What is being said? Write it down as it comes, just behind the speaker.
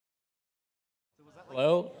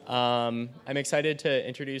Hello, I'm excited to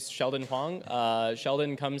introduce Sheldon Huang.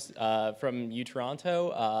 Sheldon comes from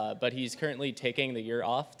Toronto, but he's currently taking the year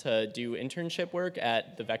off to do internship work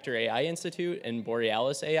at the Vector AI Institute and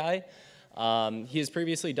Borealis AI. He has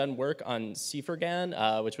previously done work on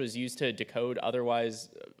CipherGAN, which was used to decode otherwise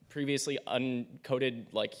previously uncoded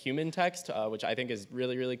like human text, which I think is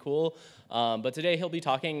really, really cool. But today he'll be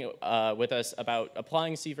talking with us about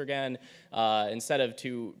applying CipherGAN instead of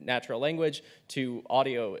to natural language to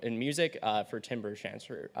audio and music for timbre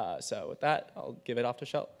transfer. So with that, I'll give it off to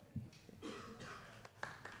Sheldon.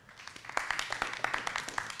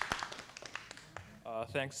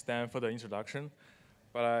 Thanks, Dan, for the introduction.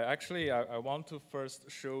 But I want to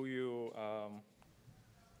first show you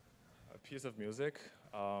a piece of music,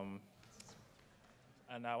 and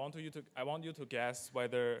I want you to guess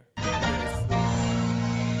whether yeah,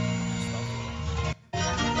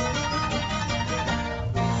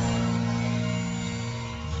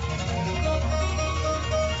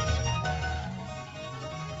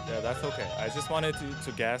 that's okay. I just wanted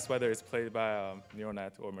to guess whether it's played by a neural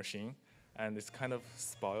net or machine, and it's kind of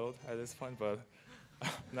spoiled at this point, but.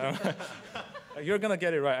 No, you're gonna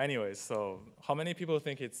get it right anyways. So, how many people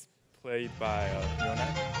think it's played by a neural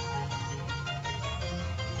net?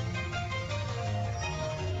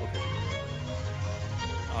 Okay.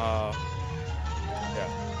 Yeah.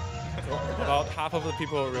 So about half of the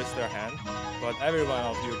people raised their hand, but every one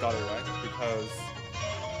of you got it right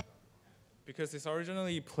because it's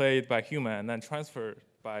originally played by human and then transferred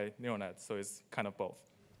by neural net. So it's kind of both.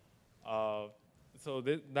 So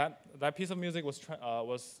that piece of music was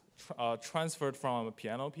transferred from a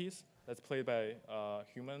piano piece that's played by a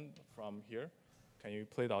human from here. Can you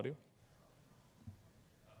play the audio?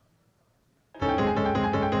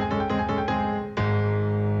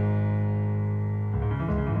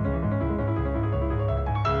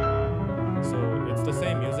 So it's the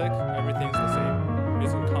same music. Everything's the same.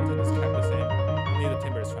 Musical content is kept the same. Only the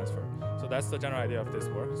timbre is transferred. So that's the general idea of this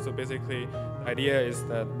work. So basically, the idea is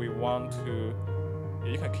that we want to.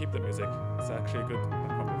 You can keep the music. It's actually good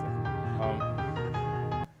background music.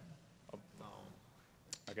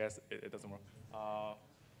 I guess it doesn't work.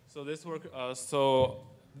 So this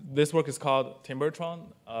work is called TimbreTron,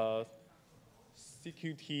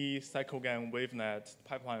 CQT CycleGAN WaveNet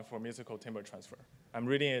pipeline for musical timbre transfer. I'm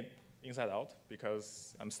reading it inside out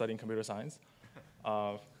because I'm studying computer science.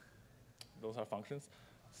 Those are functions.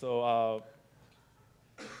 So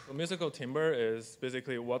musical timbre is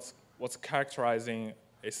basically what's characterizing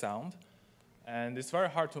a sound, and it's very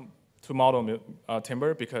hard to model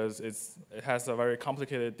timbre because it has a very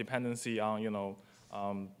complicated dependency on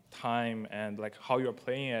time and like how you're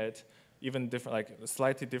playing it, even different like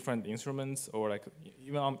slightly different instruments or like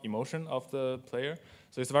even on emotion of the player.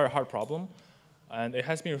 So it's a very hard problem, and it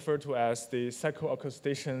has been referred to as the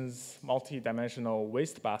psychoacoustician's multi-dimensional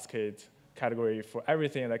wastebasket category for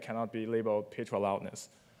everything that cannot be labeled pitch or loudness.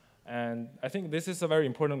 And I think this is a very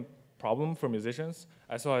important problem for musicians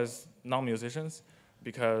as well as non-musicians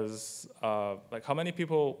because like how many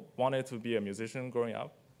people wanted to be a musician growing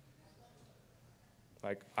up?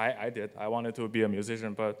 Like I did. I wanted to be a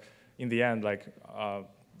musician, but in the end, like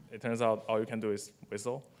it turns out all you can do is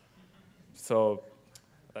whistle. So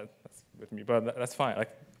that's with me, but that's fine. Like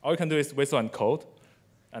all you can do is whistle and code,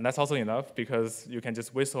 and that's also enough because you can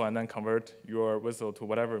just whistle and then convert your whistle to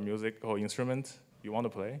whatever music or instrument you want to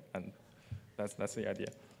play, and that's the idea.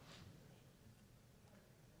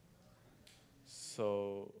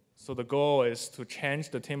 So the goal is to change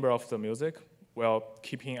the timbre of the music while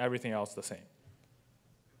keeping everything else the same.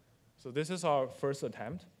 So this is our first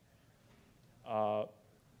attempt.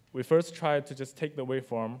 We first tried to just take the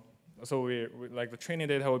waveform. So we like the training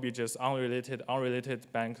data would be just unrelated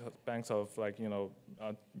banks of like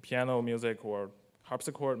piano music or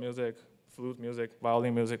harpsichord music, flute music,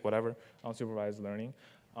 violin music, whatever, unsupervised learning.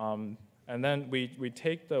 And then we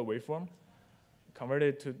take the waveform, convert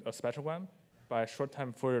it to a spectrogram by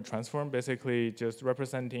short-time Fourier transform, basically just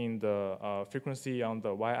representing the frequency on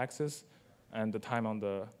the y-axis and the time on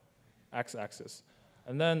the x-axis.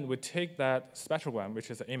 And then we take that spectrogram, which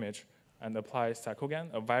is an image, and apply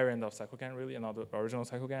CycleGAN, a variant of CycleGAN really, and not the original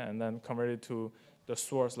CycleGAN, and then convert it to the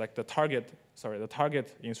source, like the target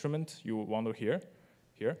instrument you want to hear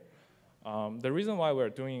here. The reason why we're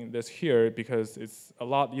doing this here because it's a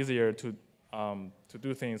lot easier to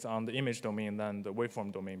do things on the image domain than the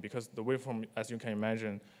waveform domain, because the waveform, as you can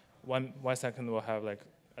imagine, one second will have like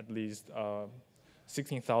at least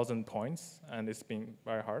 16,000 points, and it's been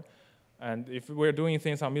very hard. And if we're doing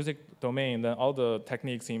things on music domain, then all the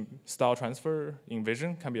techniques in style transfer in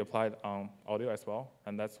vision can be applied on audio as well,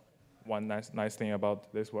 and that's one nice thing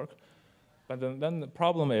about this work. But then the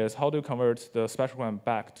problem is how to convert the SpectralGAN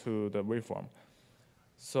back to the waveform.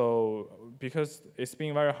 So because it's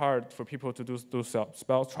been very hard for people to do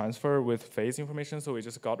spell transfer with phase information, so we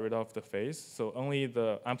just got rid of the phase. So only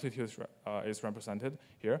the amplitude is represented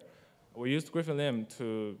here. We used Griffin-Lim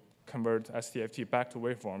to convert STFT back to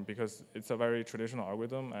waveform because it's a very traditional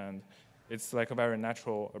algorithm and it's like a very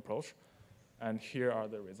natural approach. And here are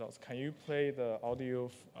the results. Can you play the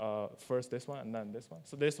audio first, this one, and then this one?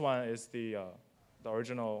 So this one is the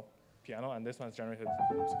original piano, and this one is generated.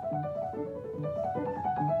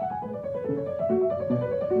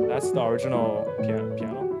 That's the original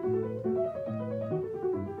piano.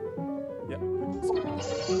 Yeah. Can you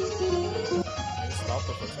stop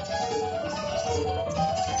the first one?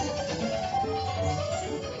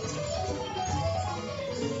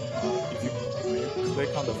 If you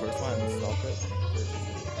click on the first one and stop it.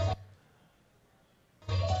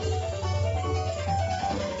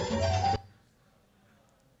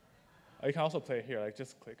 You can also play it here, like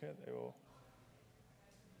just click it, it will.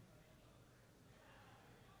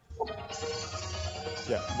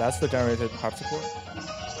 Yeah, that's the generated harpsichord. I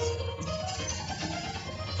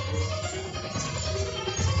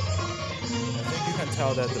think you can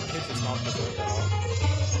tell that the pitch is not different at all.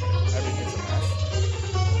 Everything's a mess.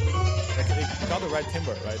 Like it got the right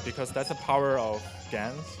timbre, right? Because that's the power of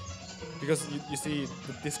GANs. Because you see,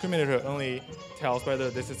 the discriminator only tells whether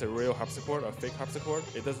this is a real harpsichord or fake harpsichord.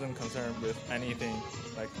 It doesn't concern with anything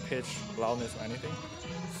like pitch, loudness, or anything.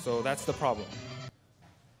 So that's the problem.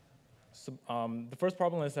 So the first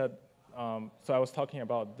problem is that, so I was talking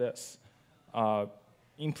about this.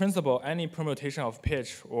 In principle, any permutation of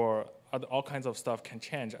pitch or all kinds of stuff can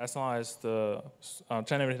change as long as the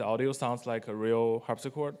generated audio sounds like a real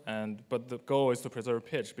harpsichord. But the goal is to preserve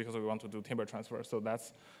pitch because we want to do timbre transfer. So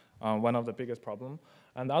that's one of the biggest problems.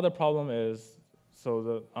 And the other problem is,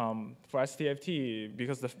 so for STFT,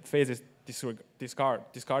 because the phase is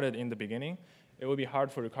discarded in the beginning, it will be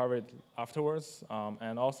hard for recover it afterwards.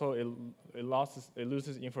 And also it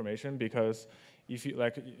loses information because if you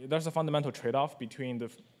there's a fundamental trade-off between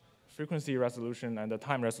the frequency resolution and the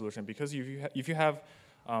time resolution. Because if you have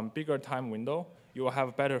bigger time window, you will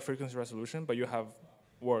have better frequency resolution, but you have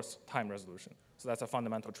worse time resolution. So that's a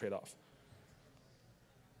fundamental trade-off.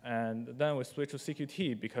 And then we switch to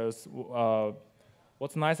CQT because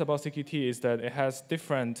what's nice about CQT is that it has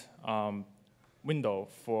different window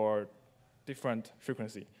for different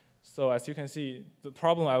frequency. So as you can see, the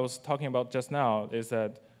problem I was talking about just now is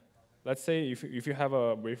that, let's say if you have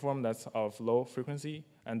a waveform that's of low frequency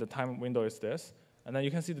and the time window is this, and then you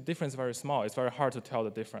can see the difference is very small. It's very hard to tell the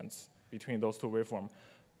difference between those two waveforms.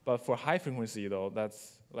 But for high frequency though,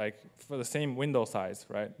 that's like for the same window size,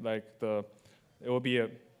 right? Like it will be a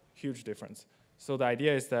huge difference. So the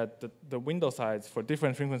idea is that the window size for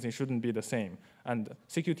different frequencies shouldn't be the same. And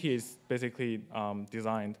CQT is basically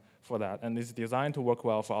designed for that. And it's designed to work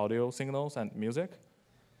well for audio signals and music.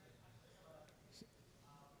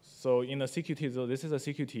 So in a CQT, so this is a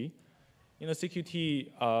CQT. In a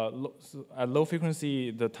CQT, at low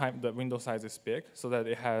frequency, the window size is big, so that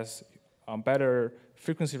it has better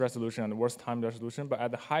frequency resolution and worse time resolution. But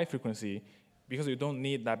at the high frequency, because you don't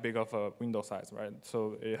need that big of a window size, right?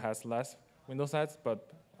 So it has less window size, but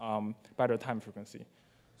better time frequency.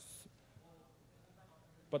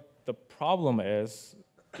 But the problem is,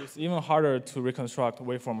 it's even harder to reconstruct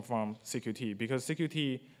waveform from CQT, because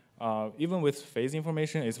CQT, even with phase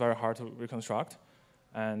information, is very hard to reconstruct.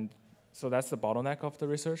 And so that's the bottleneck of the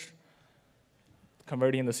research,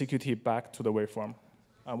 converting the CQT back to the waveform.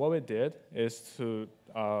 And what we did is to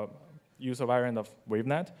use a variant of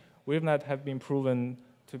WaveNet. WaveNet have been proven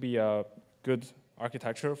to be a good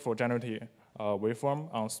architecture for generating waveform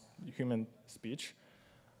on human speech.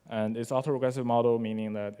 And it's autoregressive model,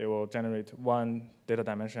 meaning that it will generate one data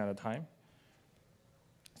dimension at a time.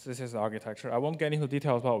 So this is the architecture. I won't get into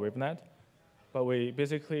details about WaveNet, but we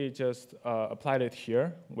basically just applied it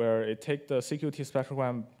here, where it takes the CQT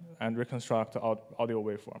spectrogram and reconstruct the audio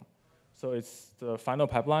waveform. So it's the final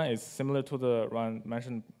pipeline is similar to the one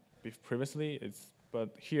mentioned previously.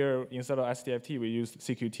 But here, instead of STFT, we use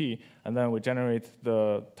CQT, and then we generate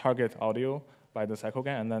the target audio by the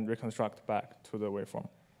CycleGAN, and then reconstruct back to the waveform.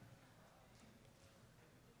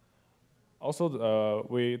 Also,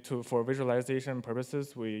 for visualization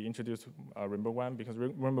purposes, we introduced RainbowGAN because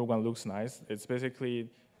RainbowGAN looks nice. It's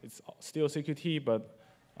still CQT, but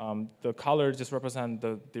the color just represents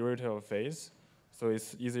the derivative of phase, so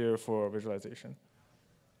it's easier for visualization.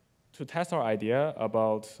 To test our idea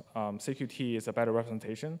about CQT is a better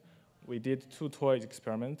representation, we did two toy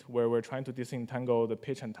experiment where we're trying to disentangle the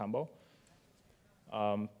pitch and tempo.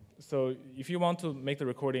 So if you want to make the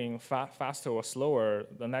recording faster or slower,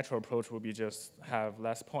 the natural approach would be just have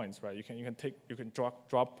less points, right? You can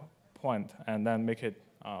drop point and then make it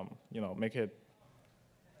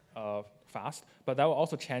fast, but that will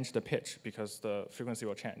also change the pitch because the frequency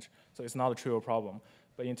will change. So it's not a trivial problem.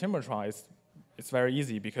 But in TimbreTron, it's very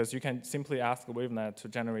easy because you can simply ask WaveNet to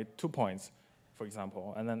generate 2 points, for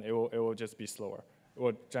example, and then it will just be slower. It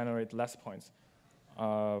will generate less points.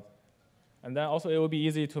 And then also it will be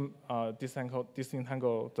easy to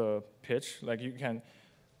disentangle the pitch. Like you can,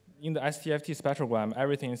 in the STFT spectrogram,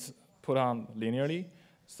 everything is put on linearly.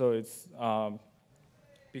 So it's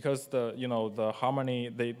because the harmony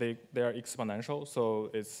they are exponential. So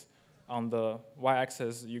it's on the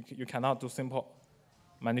y-axis you cannot do simple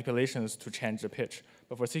manipulations to change the pitch.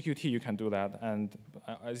 But for CQT you can do that, and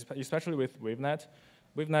especially with WaveNet.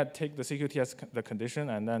 WaveNet take the CQT as the condition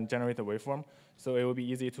and then generate the waveform, so it will be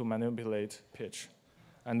easy to manipulate pitch.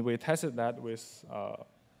 And we tested that with our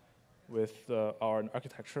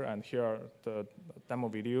architecture, and here are the demo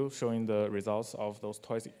video showing the results of those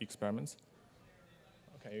toys experiments.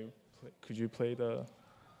 Okay, could you play the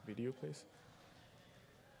video, please?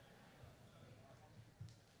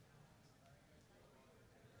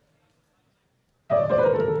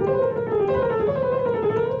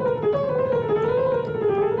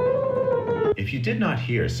 If you did not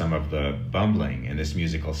hear some of the bumbling in this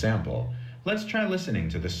musical sample, let's try listening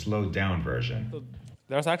to the slowed down version. So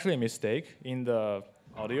there's actually a mistake in the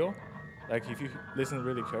audio. Like if you listen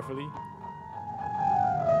really carefully.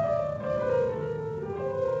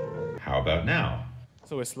 How about now?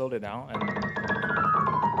 So we slowed it down. And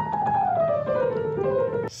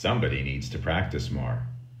somebody needs to practice more.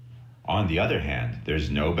 On the other hand,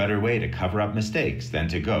 there's no better way to cover up mistakes than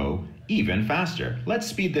to go even faster. Let's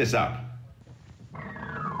speed this up.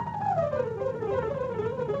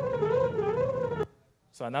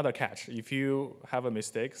 So another catch, if you have a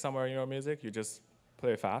mistake somewhere in your music, you just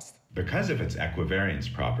play it fast. Because of its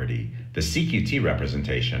equivariance property, the CQT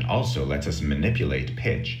representation also lets us manipulate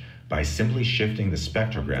pitch by simply shifting the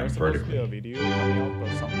spectrogram vertically. There's a video coming out,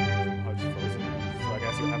 but somehow it's frozen. So I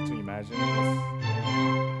guess you have to imagine this.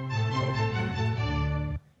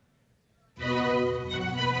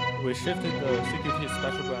 We shifted the CQT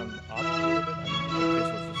spectrogram up a little bit, and the pitch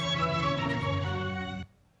was just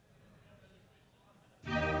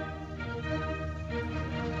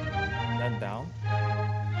then down.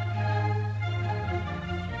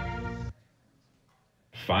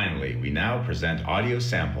 Finally, we now present audio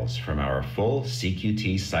samples from our full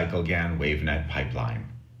CQT CycleGAN WaveNet pipeline.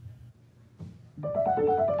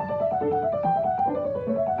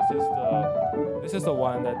 This is the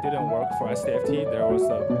one that didn't work for STFT. There was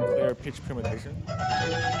a clear pitch permutation.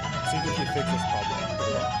 CQT fixed this problem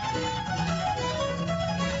pretty well.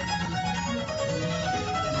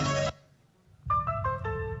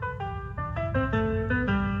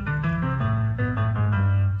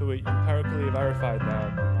 So we empirically verified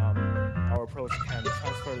that our approach can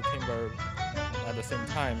transfer the timbre at the same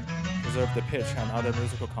time, preserve the pitch and other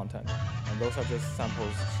musical content. And those are just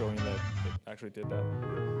samples showing that it actually did that.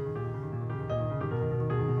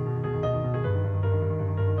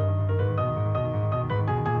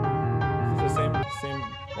 Same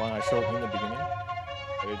one I showed in the beginning,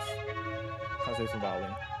 but it's translated to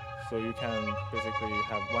violin. So you can basically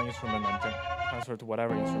have one instrument and transfer to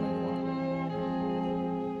whatever instrument you want.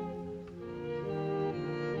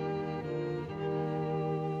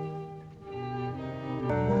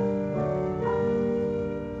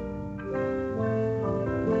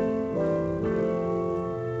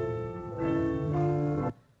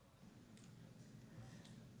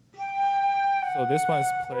 So this one is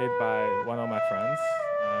played by one of my friends,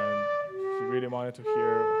 and he really wanted to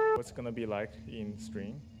hear what's going to be like in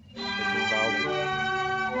string. We did that.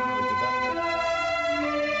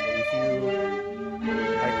 So if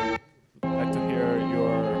you like to hear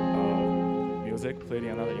your music played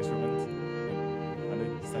in another instrument,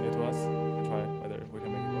 send it to us and try whether we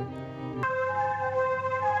can make it work.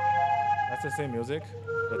 That's the same music,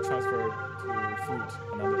 but transferred to flute,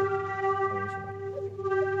 another instrument.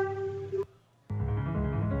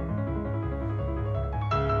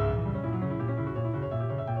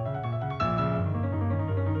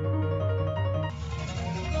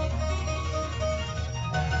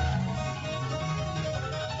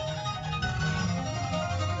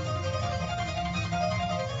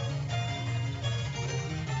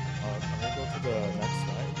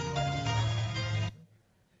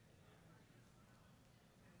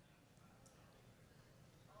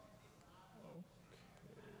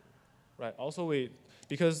 Right. Also,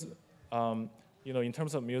 because in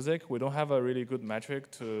terms of music, we don't have a really good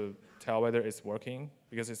metric to tell whether it's working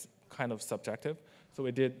because it's kind of subjective. So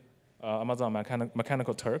we did Amazon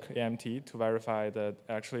Mechanical Turk, AMT, to verify that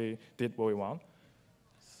actually did what we want.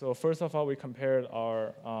 So first of all, we compared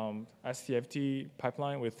our STFT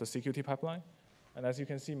pipeline with the CQT pipeline. And as you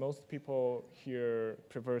can see, most people here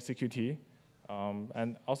prefer CQT.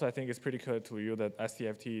 And also, I think it's pretty clear to you that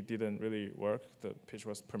STFT didn't really work. The pitch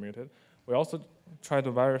was permuted. We also tried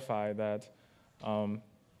to verify that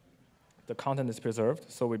the content is preserved.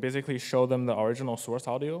 So we basically show them the original source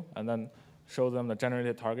audio and then show them the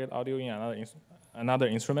generated target audio in another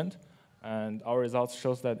instrument. And our results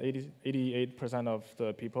shows that 88% of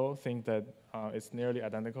the people think that it's nearly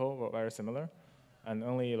identical or very similar. And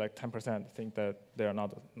only like 10% think that they are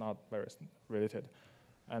not very related.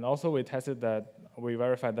 And also we tested that, we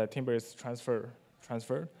verified that timbre is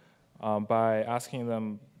transferred by asking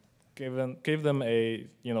them, give them a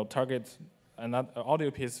target, another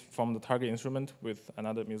audio piece from the target instrument with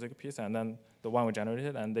another music piece, and then the one we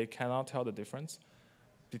generated, and they cannot tell the difference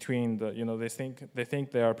between the, they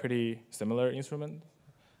think they are pretty similar instrument.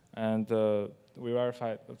 And we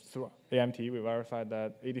verified through AMT, we verified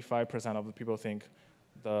that 85% of the people think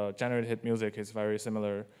the generated music is very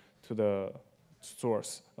similar to the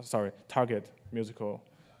target musical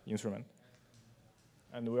instrument.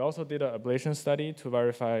 And we also did an ablation study to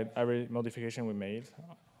verify every modification we made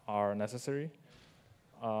are necessary.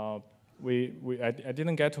 I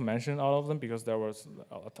didn't get to mention all of them because there was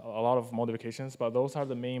a lot of modifications, but those are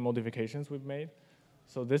the main modifications we've made.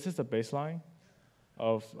 So this is the baseline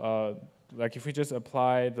of, like if we just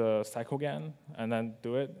apply the CycleGAN and then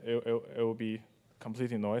do it, it will be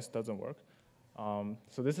completely noise, doesn't work.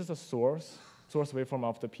 So this is the source waveform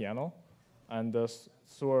of the piano and the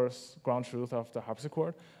source ground truth of the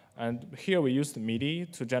harpsichord. And here we used MIDI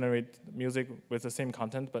to generate music with the same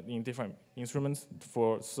content but in different instruments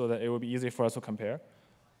so that it would be easy for us to compare.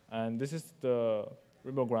 And this is the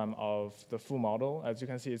ribogram of the full model. As you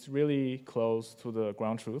can see, it's really close to the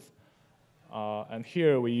ground truth. And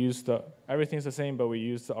here we use everything's the same, but we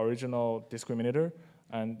use the original discriminator,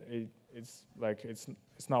 and it's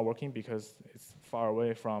not working because it's far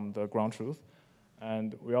away from the ground truth.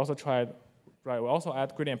 And we also we also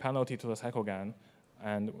add gradient penalty to the CycleGAN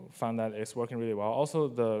and found that it's working really well. Also,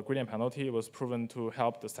 the gradient penalty was proven to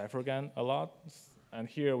help the CipherGAN a lot. And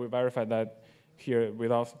here we verified that here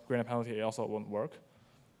without gradient penalty, it also won't work.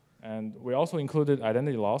 And we also included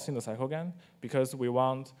identity loss in the CycleGAN because we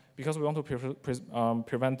want to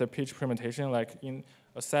prevent the pitch permutation. Like in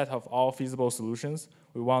a set of all feasible solutions,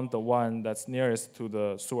 we want the one that's nearest to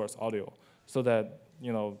the source audio, so that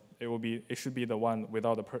it should be the one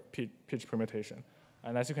without the pitch permutation.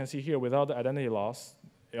 And as you can see here, without the identity loss,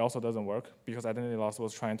 it also doesn't work because identity loss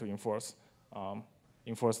was trying to enforce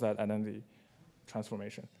that identity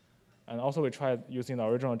transformation. And also we tried using the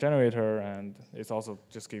original generator, and it's also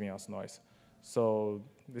just giving us noise. So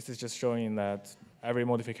this is just showing that every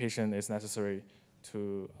modification is necessary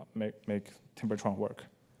to make TimbreTron work.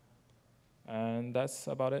 And that's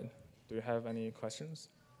about it. Do you have any questions?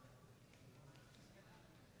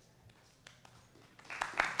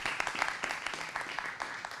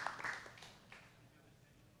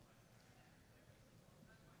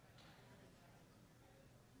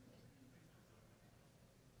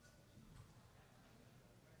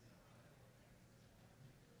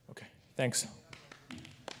 Okay, thanks.